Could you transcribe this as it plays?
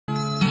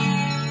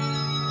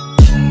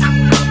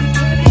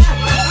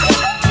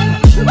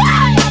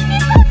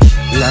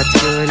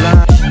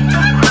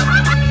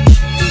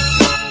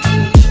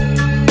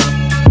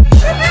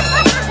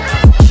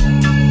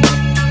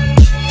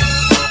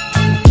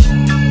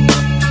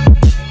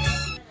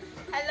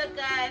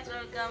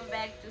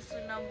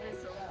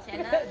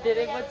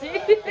धेरै पछि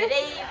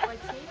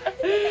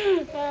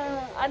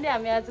अनि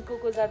हामी आज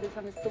को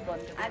जाँदैछौँ यस्तो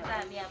भन्छु आज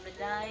हामी हाम्रो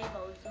दाइ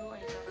भाउजू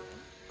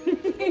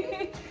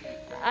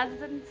आज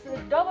चाहिँ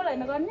डबल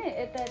होइन गर्ने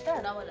यता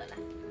डबल होला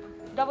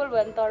डबल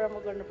भयो भने तर म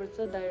गर्नुपर्छ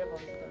दाइ र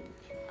भाउजू गर्नु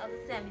अब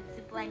चाहिँ हामी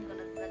जिपलाइन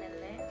गर्न जाने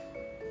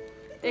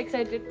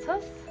एक्साइटेड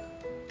छस्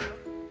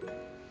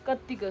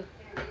कतिको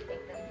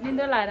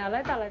निन्द्रा लाएर होला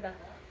है तँलाई त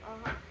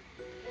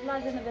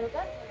लाग्दैन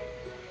बेलुका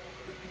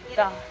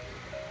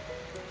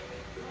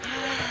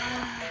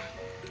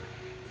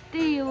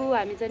त्यही हो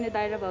हामी चाहिँ नि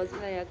दाइ र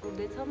भाउजूलाई यहाँ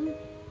कुर्दैछौँ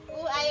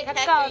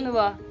ठ्याक्क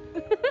आउनुभयो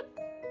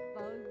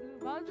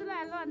भाउजूलाई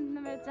हाल्नु अन्त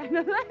मेरो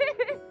च्यानललाई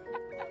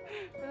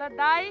ल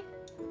दाइ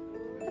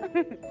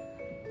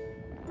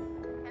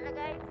हेलो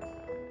गाइस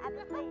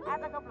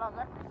आजको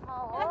भ्लगर म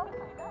हो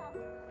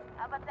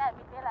अब चाहिँ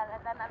हामी तेलहरा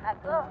जान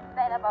लाग्यो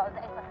दाइरा भाउजू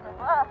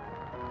आइसक्नुभयो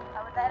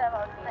अब दाइरा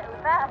भाउजू चाहिँ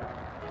उता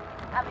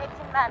अब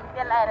एकछिनमा हामी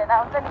तेल लगाएर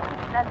आउँछ नि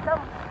खिच्न जान्छौँ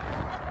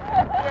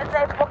यो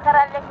चाहिँ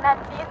पोखरा लेख्न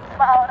चिज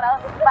पावर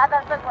हाउस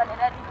बादल चोक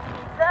भनेर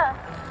चिनिन्छ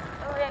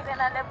ऊ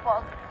एकजनाले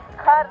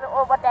भर्खर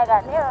ओभरट्याग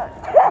हान्यो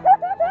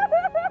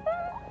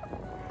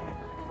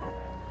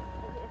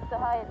यस्तो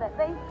हो यता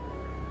चाहिँ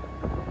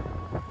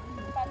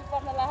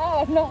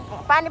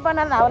पानी पर्न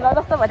नआउला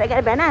जस्तो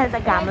भइसक्यो भएन त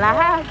घाम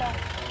लाहा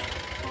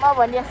म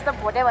भने यस्तो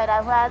भोटे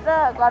भइरहेको आज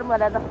गर्मी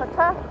होला जस्तो छ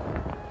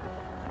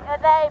यो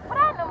चाहिँ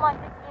पुरानो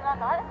मस्जिद किन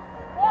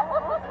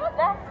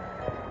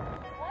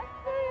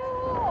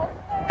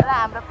र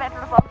हाम्रो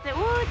पेट्रोल पम्प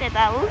चाहिँ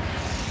त्यता हो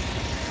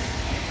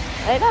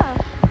होइन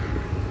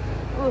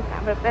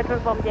हाम्रो पेट्रोल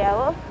पम्प त्यहाँ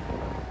हो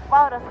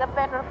पावरसको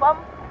पेट्रोल पम्प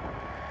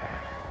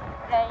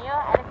त्यहाँ यो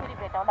अहिले फेरि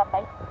भेटौँला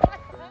भाइ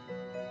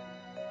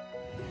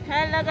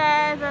hello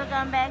guys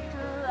welcome back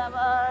to अब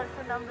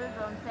सुनमरु'S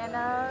होम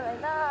च्यानल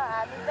होइन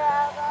हामी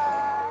चाहिँ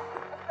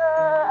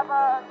अब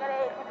के अरे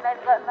जिपलाइन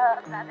गर्न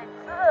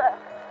जाँदैछु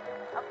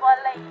अब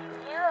बल्ल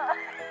हिँड्यो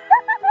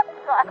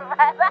घरमा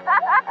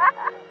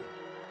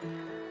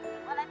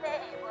मलाई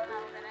चाहिँ बोल्न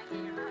आउँदैन कि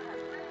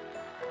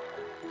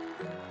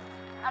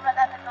हाम्रो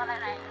दाजु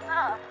चलाएर आएको छ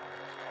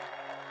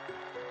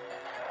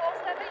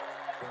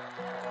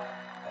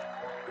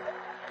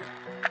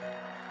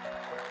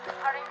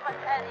अरू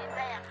पछाडि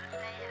चाहिँ हाम्रो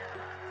चाहिँ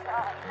छ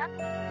होइन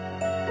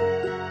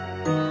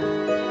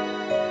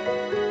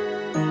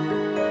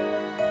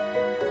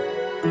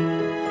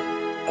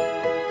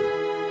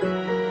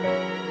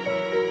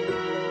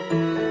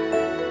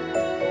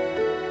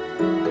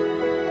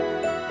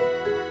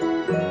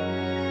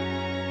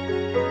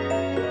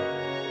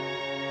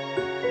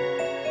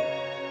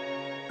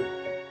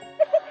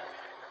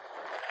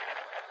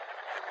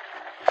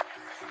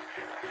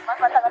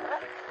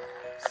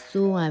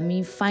सो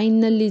हामी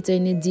फाइनल्ली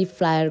चाहिँ नि जिप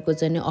फ्लायरको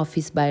चाहिँ नि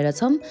अफिस बाहिर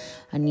छौँ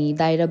अनि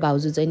दाइ र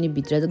भाउजू चाहिँ नि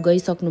भित्र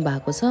गइसक्नु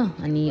भएको छ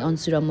अनि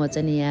अन्सु र म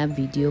चाहिँ नि यहाँ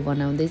भिडियो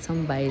बनाउँदैछौँ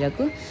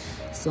बाहिरको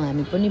सो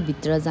हामी पनि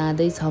भित्र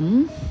जाँदैछौँ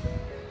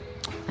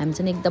हामी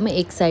चाहिँ एकदमै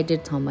एक्साइटेड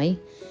छौँ है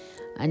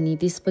अनि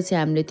त्यसपछि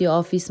हामीले त्यो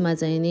अफिसमा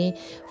चाहिँ नि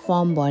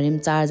फर्म भर्यौँ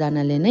 4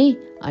 जनाले नै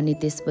अनि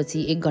त्यसपछि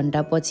 1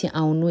 घन्टा पछि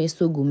आउनु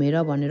यसो घुमेर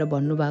भनेर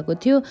भन्नुभएको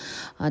थियो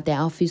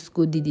त्यहाँ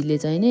अफिसको दिदीले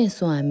चाहिँ नि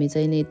सो हामी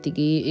चाहिँ नि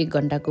यतिकै 1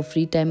 घन्टाको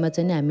फ्री टाइममा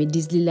चाहिँ नि हामी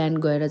डिज्नील्यान्ड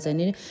गएर चाहिँ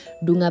नि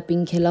डुङ्गा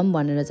पिङ खेलौँ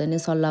भनेर चाहिँ नि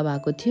सल्लाह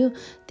भएको थियो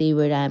त्यही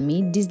भएर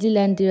हामी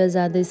डिज्नील्यान्डतिर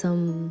जाँदैछौँ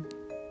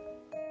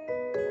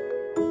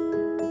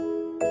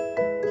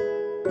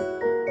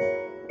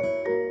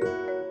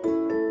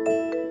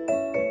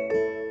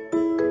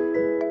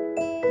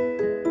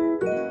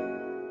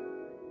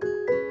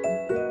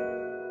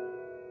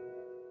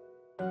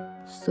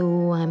सो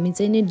हामी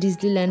चाहिँ नि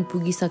डिज्नील्यान्ड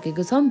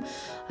पुगिसकेको छौँ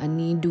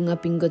अनि डुङ्गा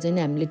पिङको चाहिँ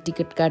नि हामीले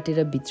टिकट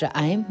काटेर भित्र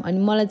आयौँ अनि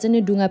मलाई चाहिँ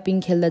नि डुङ्गा पिङ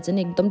खेल्दा चाहिँ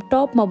नि एकदम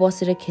टपमा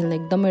बसेर खेल्न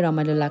एकदमै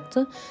रमाइलो लाग्छ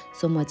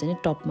सो म चाहिँ नि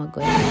टपमा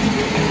गएँ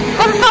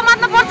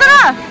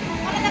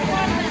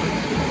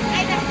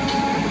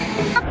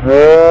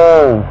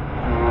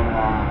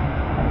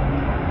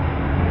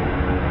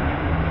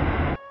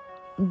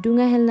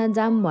डुङ्गा खेल्न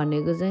जाम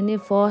भनेको चाहिँ नि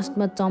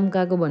फर्स्टमा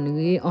चम्काएको भनेको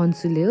यही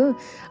अन्सुले हो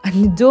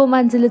अनि जो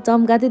मान्छेले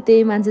चम्काएको थियो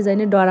त्यही मान्छे चाहिँ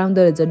नि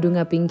डराउँदो रहेछ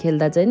डुङ्गा पिङ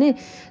खेल्दा चाहिँ नि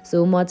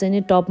सो म चाहिँ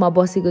नि टपमा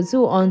बसेको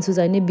छु अन्सु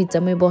चाहिँ नि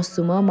बिचमै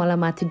बस्छु मलाई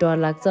माथि डर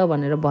लाग्छ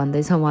भनेर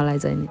भन्दैछ मलाई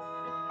चाहिँ नि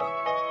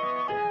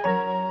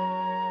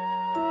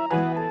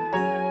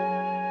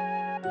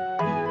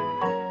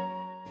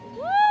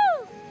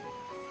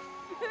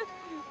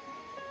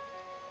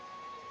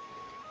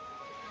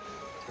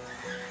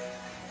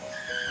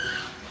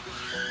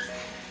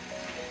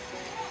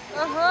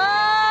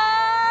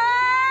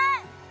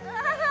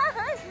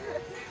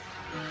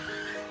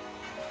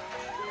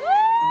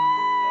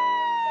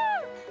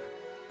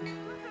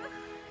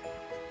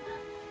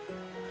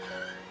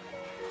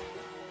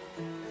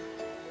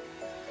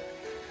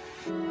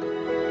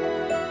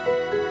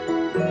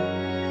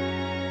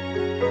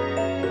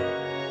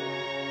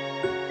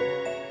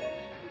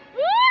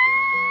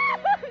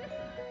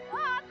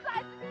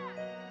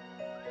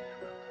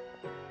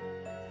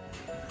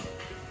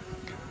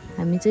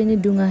हामी चाहिँ नि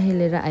डुङ्गा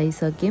खेलेर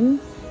आइसक्यौँ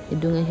यो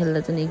डुङ्गा खेल्दा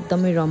चाहिँ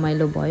एकदमै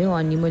रमाइलो भयो।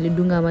 अनि मैले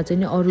डुङ्गामा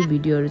चाहिँ अरू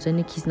भिडियोहरू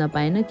चाहिँ खिच्न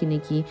पाएन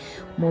किनकि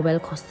मोबाइल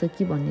खस्छ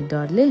कि भन्ने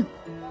डरले।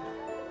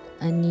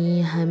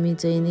 अनि हामी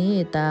चाहिँ नि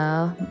यता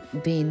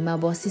भेनमा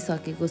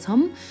बसिसकेको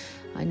छौँ।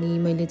 अनि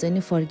मैले चाहिँ नि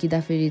फर्किँदा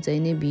फेरि चाहिँ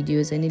नि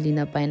भिडियो चाहिँ नि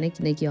लिन पाएन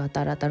किनकि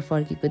हतार हतार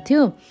फर्केको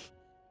थियो।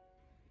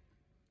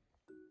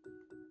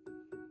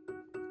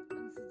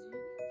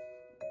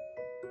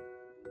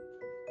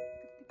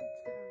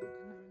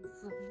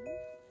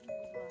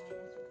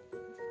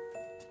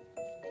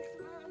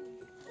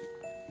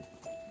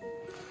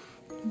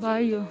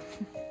 भायो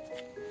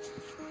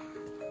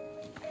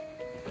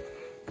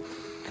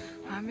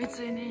हामी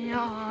चाहिँ नि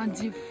यहाँ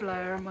जिप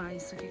फ्लायरमा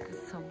आइसकेको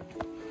छौँ।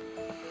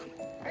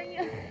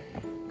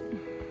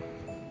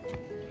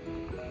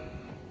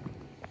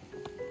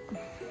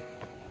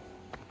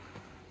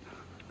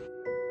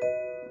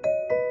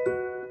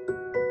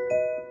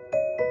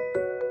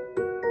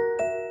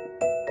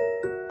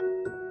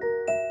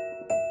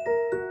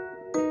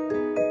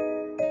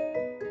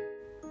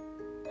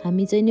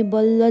 हामी चाहिँ नि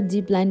बल्ल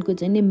जिप लाइनको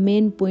चाहिँ नि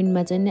मेन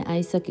पोइन्टमा चाहिँ नि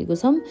आइसकेको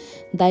छौँ।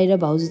 दाइ र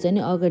भाउजू चाहिँ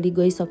नि अगाडि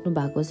गइसक्नु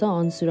भएको छ।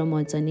 अन्सु र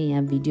म चाहिँ नि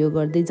यहाँ भिडियो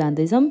गर्दै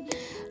जाँदैछौँ।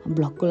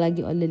 भ्लगको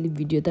लागि अलिअलि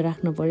भिडियो त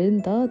राख्नु पर्यो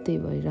नि त, त्यही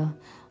भएर।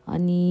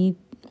 अनि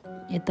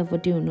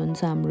यतापट्टि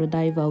हुनुहुन्छ हाम्रो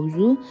दाइ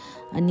भाउजू।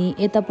 अनि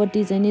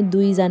यतापट्टि चाहिँ नि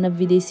 2 जना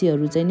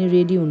विदेशीहरू चाहिँ नि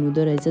रेडी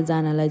हुनुहुँदो रहेछ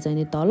जानलाई चाहिँ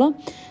नि तल।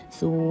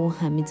 सो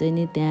हामी चाहिँ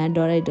नि त्यहाँ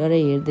डराइ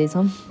डराइ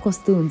हेर्दैछौँ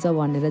कस्तो हुन्छ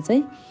भनेर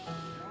चाहिँ।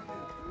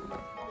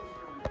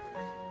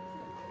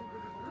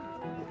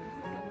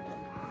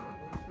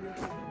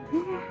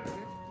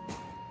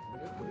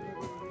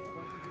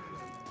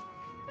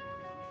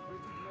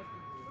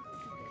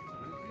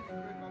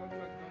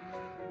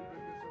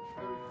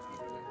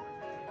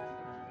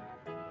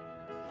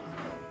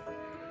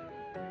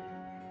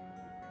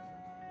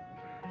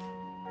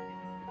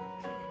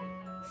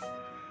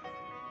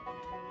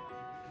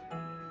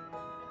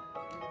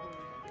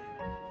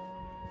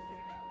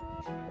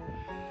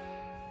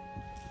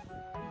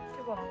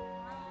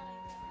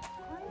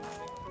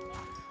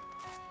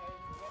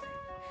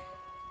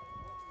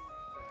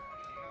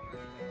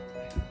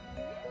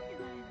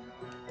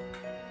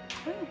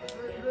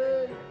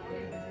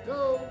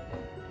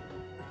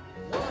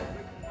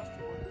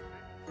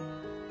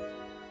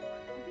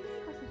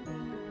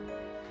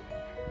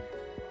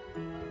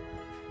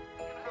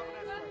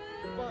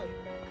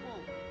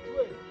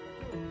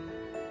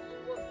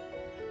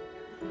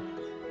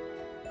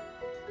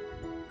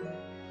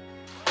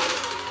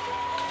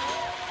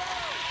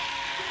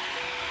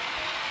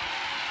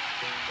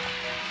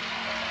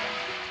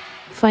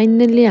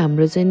 फाइनल्ली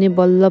हाम्रो चाहिँ नि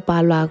बल्ल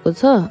पालो आएको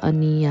छ।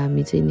 अनि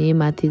हामी चाहिँ नि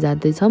माथि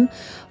जाँदैछौँ।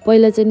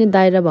 पहिला चाहिँ नि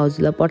दाइ र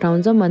भाउजूलाई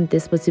पठाउँछौँ अनि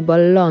त्यसपछि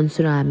बल्ल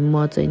अन्सु र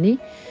म चाहिँ नि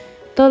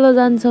तल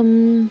जान्छौँ।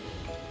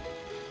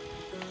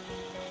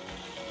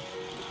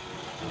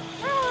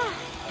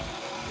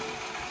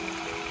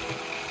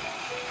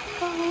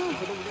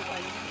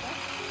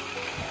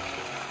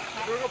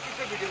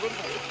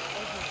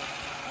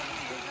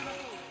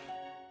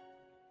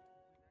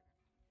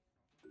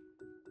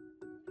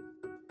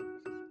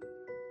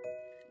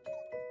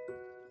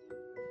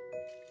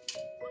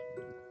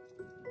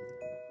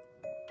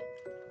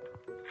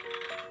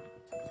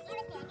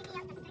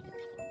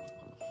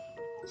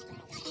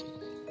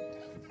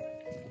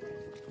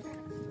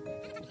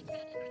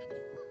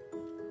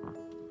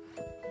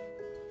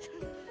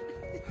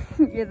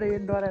 ये तो ये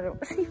डराएर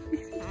बसी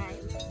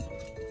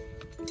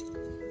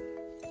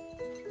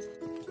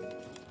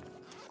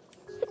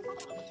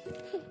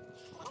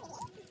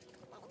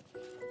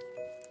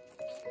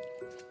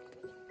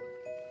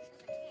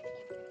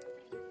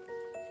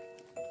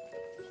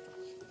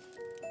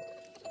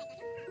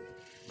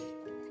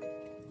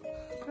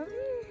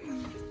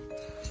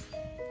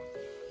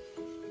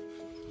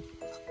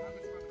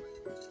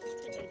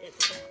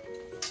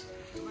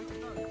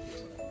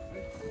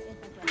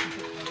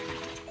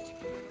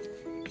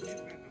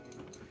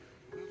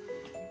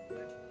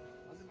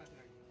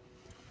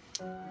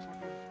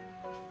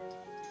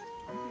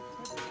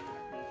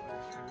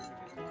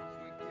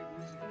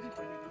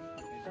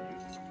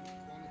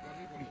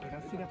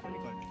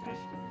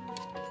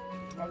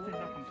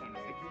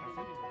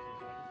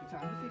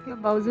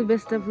भाउजू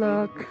बेस्ट अफ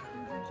लक।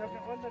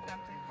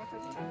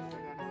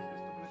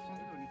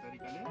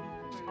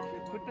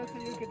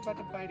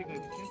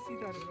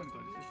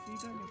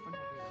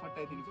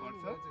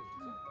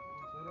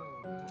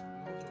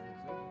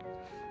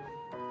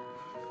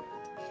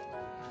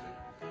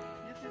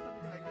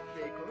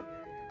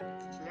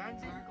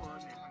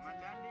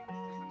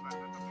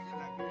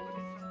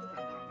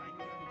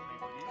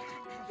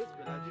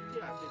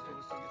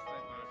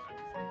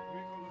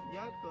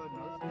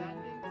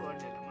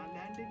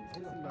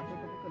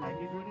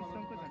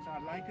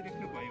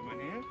 देख्नुभयो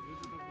भने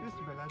त्यस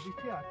बेला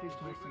देखि आर्टिस्ट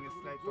जोसँग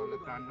यसलाई तल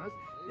तान्नुहोस्।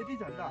 यदि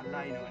झन्डा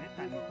हल्लाएन भने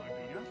तान्नु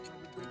पर्दैन।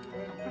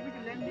 तपाईँको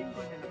ल्यान्डिङ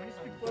गर्नेलाई पनि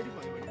स्पिड बढी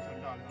भयो भने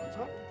झन्डा हल्लाउँछ,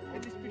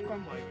 यदि स्पिड कम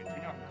भयो भने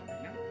चाहिँ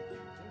हल्लाउँदैन।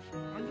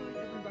 अन्त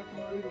यदि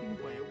बाटोमा रोकिनु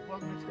भयो,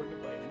 बग्न छोड्नु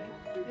भयो भने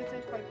यो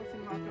चाहिँ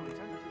 5% मात्र हुन्छ।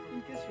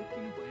 इनकेस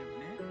रोकिनु भयो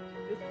भने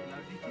त्यस बेला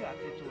देखि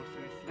हातले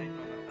जोड्छौँ यसलाई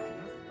तल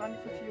तान्नुहोस्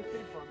तानेपछि यो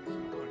फेरि बग्न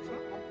सुरु गर्छ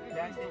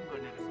ल्यान्डिङ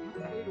गर्ने रहेछ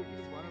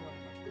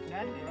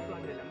ल्यान्डिङ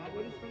गर्ने बेलामा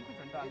ओरिजिनलको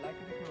झन्डा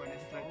हल्लाएको देख्नु भने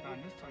यसलाई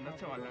तान्नुहोस् झन्डा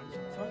चाहिँ हल्लाउन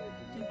सक्छ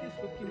इनकेस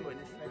रोकिनु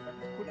भने यसलाई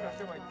तान्नुहोस् खुट्टा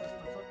चाहिँ वाइट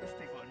जस्तो छ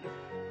त्यस्तै गर्नु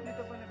अनि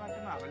तपाईँले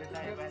बाटोमा हावाले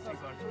दायाँ बायाँ चाहिँ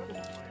गर्छ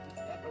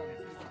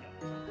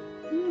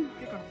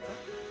के गर्नुहुन्छ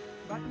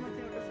बाटोमा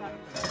चाहिँ एउटा सानो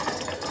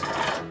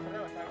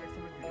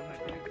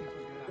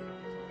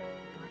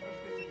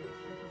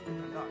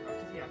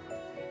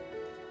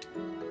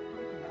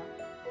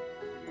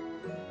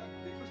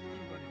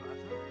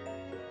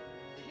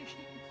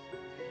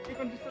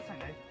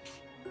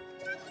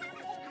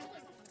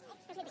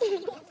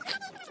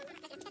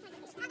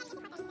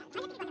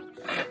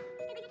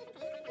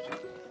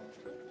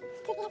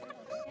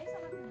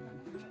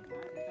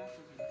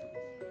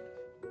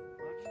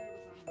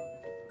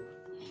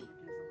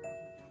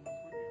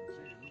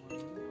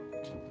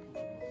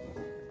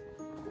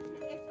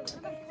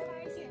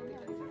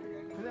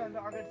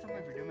अगाडिसम्म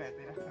भिडियोमा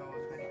हेर्दै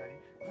राख्नुहोस् घरिघरि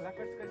खोला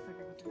कट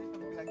गरिसकेपछि चाहिँ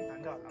तपाईँको लागि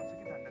झन्डा हल्लाउँछ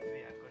कि झन्डा फेरि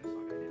याद गर्नु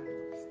सक्दैन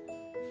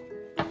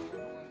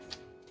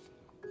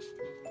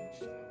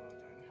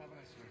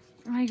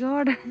My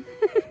God.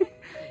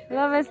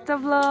 The best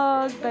of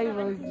luck,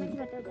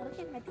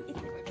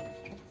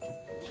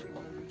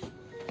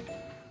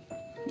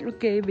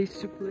 Okay,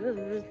 best of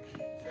luck.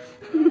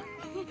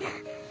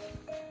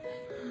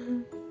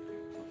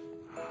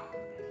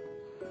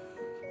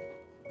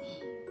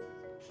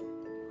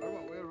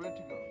 We're ready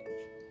to go.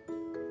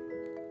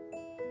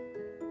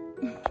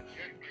 We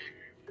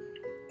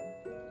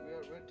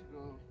are ready to go.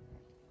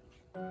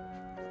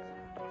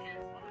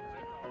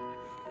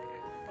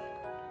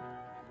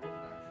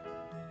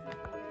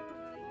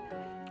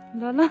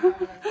 Lala.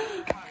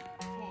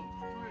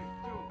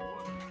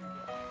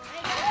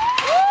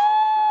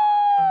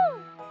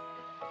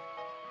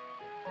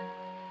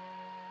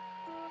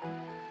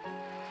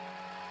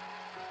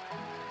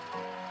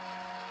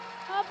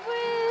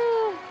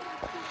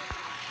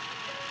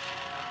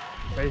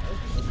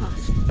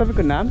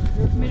 तपाईँको नाम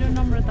मेरो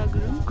नम्रता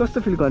गुरुङ कस्तो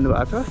फिल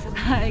गर्नुभएको छ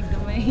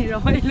एकदमै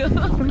रमाइलो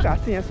तपाईँको हात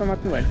चाहिँ यहाँ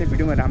समात्नु भने चाहिँ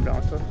भिडियोमा राम्रो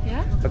आउँछ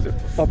हजुर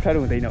अप्ठ्यारो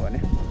हुँदैन भने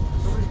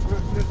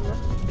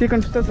के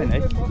कन्फ्युज त छैन है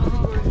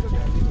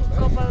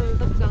कपाल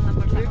त फुकाल्न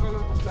पर्छ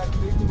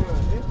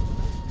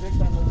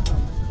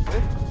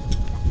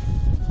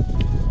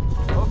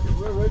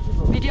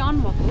भिडियो अन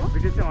भएको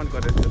भिडियो चाहिँ अन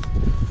गरेर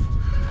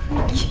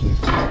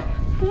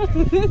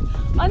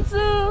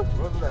Ansu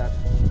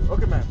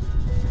Okay, ma'am.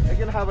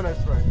 Again, have a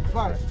nice ride.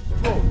 5,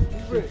 4,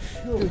 3,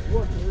 2,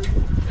 1.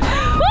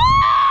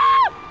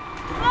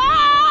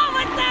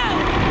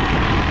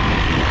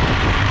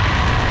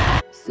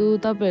 So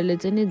तपाईँहरूले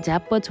चाहिँ नि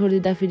झ्याप्प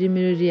छोडिदिँदाखेरि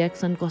मेरो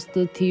रियाक्सन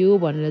कस्तो थियो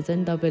भनेर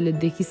चाहिँ तपाईँहरूले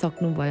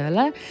देखिसक्नुभयो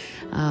होला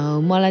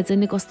मलाई चाहिँ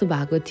नि कस्तो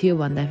भएको थियो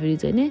भन्दाखेरि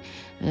चाहिँ नि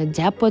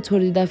झ्याप्प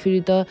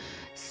छोडिदिँदाखेरि त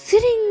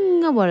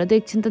सिरिङ्ग भएर त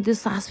एकछिन त त्यो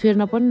सास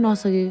फेर्न पनि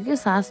नसकेको कि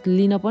सास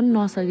लिन पनि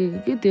नसकेको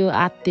कि त्यो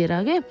आत्तिएर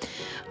के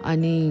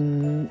अनि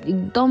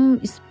एकदम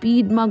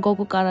स्पिडमा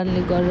गएको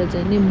कारणले गर्दा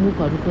चाहिँ नि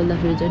मुखहरू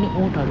खोल्दाखेरि चाहिँ नि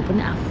ओठहरू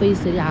पनि आफै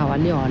यसरी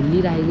हावाले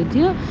हल्लिरहेको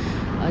थियो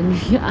अनि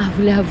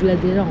आफूले आफूलाई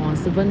धेरै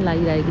हँसो पनि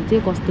लागिरहेको थियो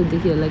कस्तो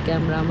देखियो होला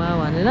क्यामेरामा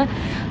भनेर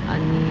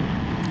अनि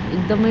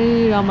एकदमै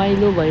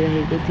रमाइलो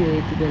भइरहेको थियो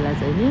यति बेला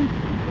चाहिँ नि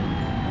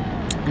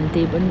अनि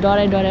त्यही पनि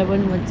डराइ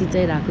पनि म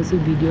चिचाइरहेको छु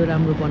भिडियो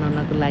राम्रो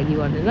बनाउनको लागि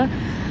भनेर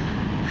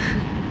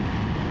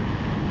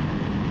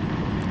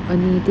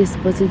अनि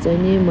त्यसपछि चाहिँ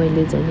नि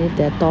मैले चाहिँ नि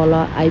त्यहाँ तल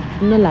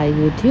आइपुग्न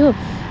लागेको थियो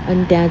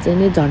अनि त्यहाँ चाहिँ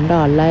नि झन्डा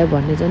हल्लायो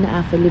भने चाहिँ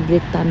आफैले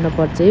ब्रेक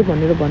तान्नुपर्छ है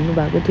भनेर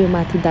भन्नुभएको थियो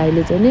माथि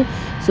दाइले चाहिँ नि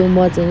सो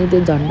म चाहिँ नि त्यो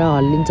झन्डा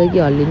हल्लिन्छ कि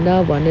हल्लिन्न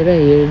भनेर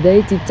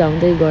हेर्दै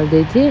चिच्चाउँदै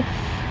गर्दै थिएँ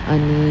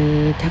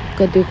अनि ठ्याक्क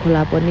त्यो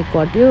खोला पनि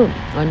कट्यो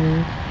अनि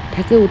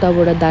ठ्याक्कै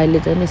उताबाट दाइले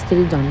चाहिँ नि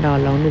यसरी झन्डा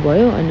हल्लाउनु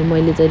भयो अनि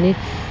मैले चाहिँ नि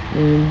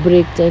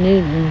ब्रेक चाहिँ नि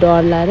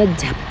डर लाएर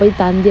झ्याप्पै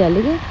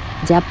तानिदिइहालेँ कि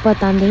झ्याप्प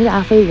तान्दाखेरि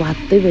आफै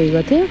वात्तै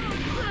भइगएको थियो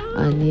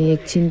अनि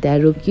एकछिन त्यहाँ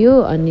रोकियो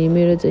अनि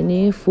मेरो चाहिँ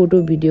नि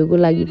फोटो भिडियोको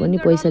लागि पनि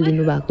पैसा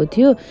लिनुभएको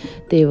थियो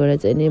त्यही भएर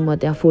चाहिँ नि म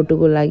त्यहाँ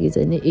फोटोको लागि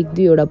चाहिँ नि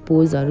 1-2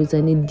 पोजहरू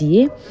चाहिँ नि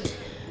दिएँ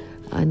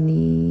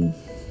अनि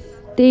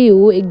त्यही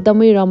हो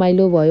एकदमै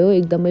रमाइलो भयो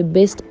एकदमै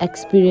बेस्ट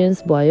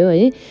एक्सपिरियन्स भयो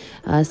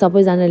है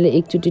सबैजनाले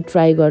एकचोटि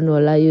ट्राई गर्नु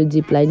होला यो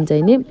जिप लाइन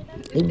चाहिँ नि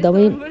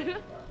एकदमै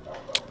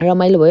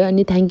रमाइलो भयो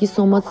अनि thank you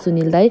so much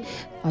Sunil दाई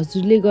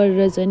हजुरले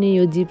गरेर चाहिँ नि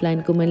यो जिप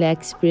लाइनको मैले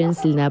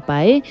एक्सपिरियन्स लिन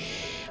पाएँ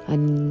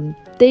अनि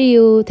त्यही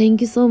हो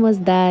थ्याङ्क यू सो मच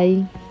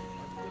दाई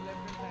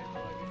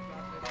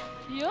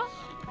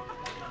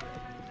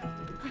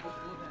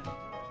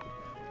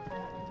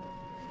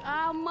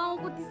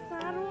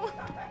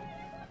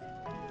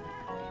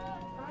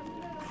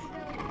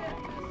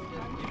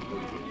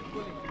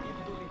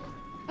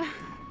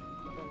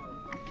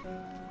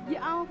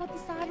कति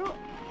साह्रो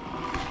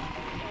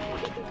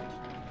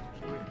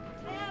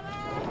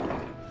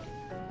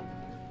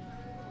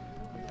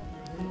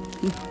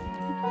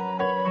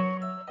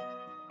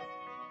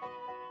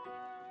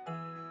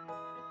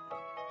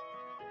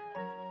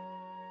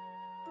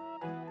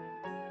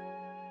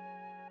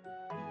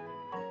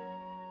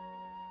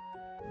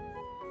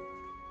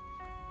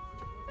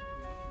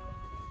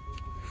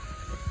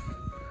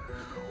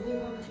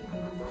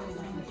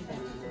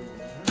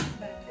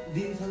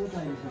हामी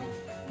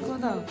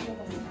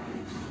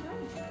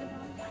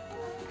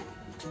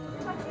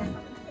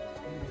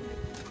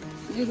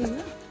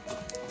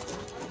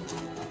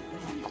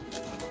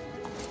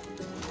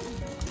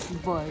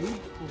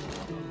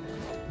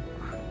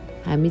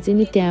चाहिँ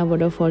नि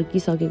त्यहाँबाट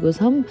फर्किसकेको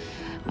छौँ।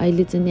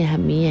 अहिले चाहिँ नि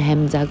हामी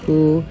हेम्जाको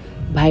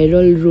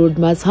भाइरल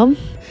रोडमा छौँ।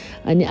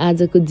 अनि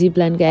आजको जिप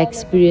लाइनको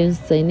एक्सपिरियन्स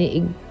चाहिँ नि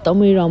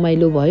एकदमै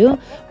रमाइलो भयो,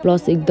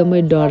 प्लस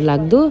एकदमै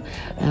डरलाग्दो।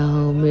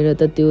 मेरो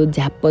त त्यो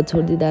झ्याप्प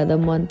छोडिदिँदा त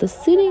मन त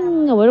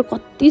सिरिङ भएर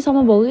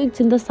कतिसम्म भयो,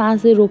 एकछिन त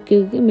सासै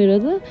रोक्यो कि मेरो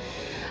त।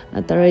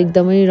 तर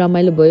एकदमै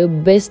रमाइलो भयो,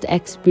 बेस्ट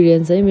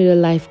एक्सपिरियन्स है मेरो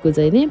लाइफको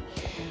चाहिँ नि।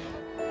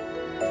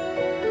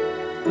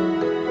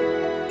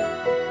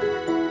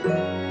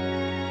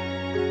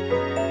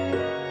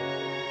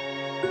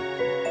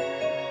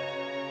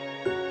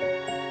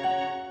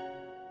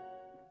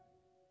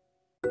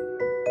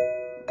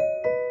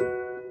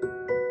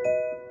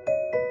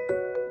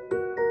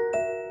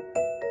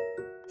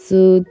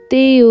 सो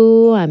त्यही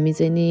हो, हामी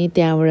चाहिँ नि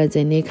त्यहाँबाट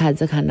चाहिँ नि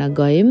खाजा खान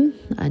गयौँ।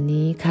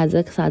 अनि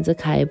खाजा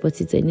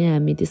खाएपछि चाहिँ नि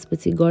हामी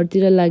त्यसपछि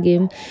घरतिर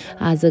लाग्यौँ।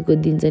 आजको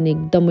दिन चाहिँ नि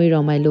एकदमै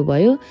रमाइलो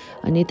भयो।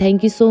 अनि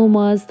थ्याङ्क यू सो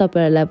मच,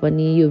 तपाईँहरूलाई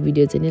पनि यो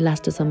भिडियो चाहिँ नि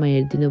लास्टसम्म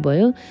हेरिदिनु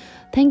भयो।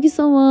 Thank you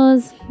so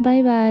much,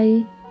 by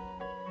by.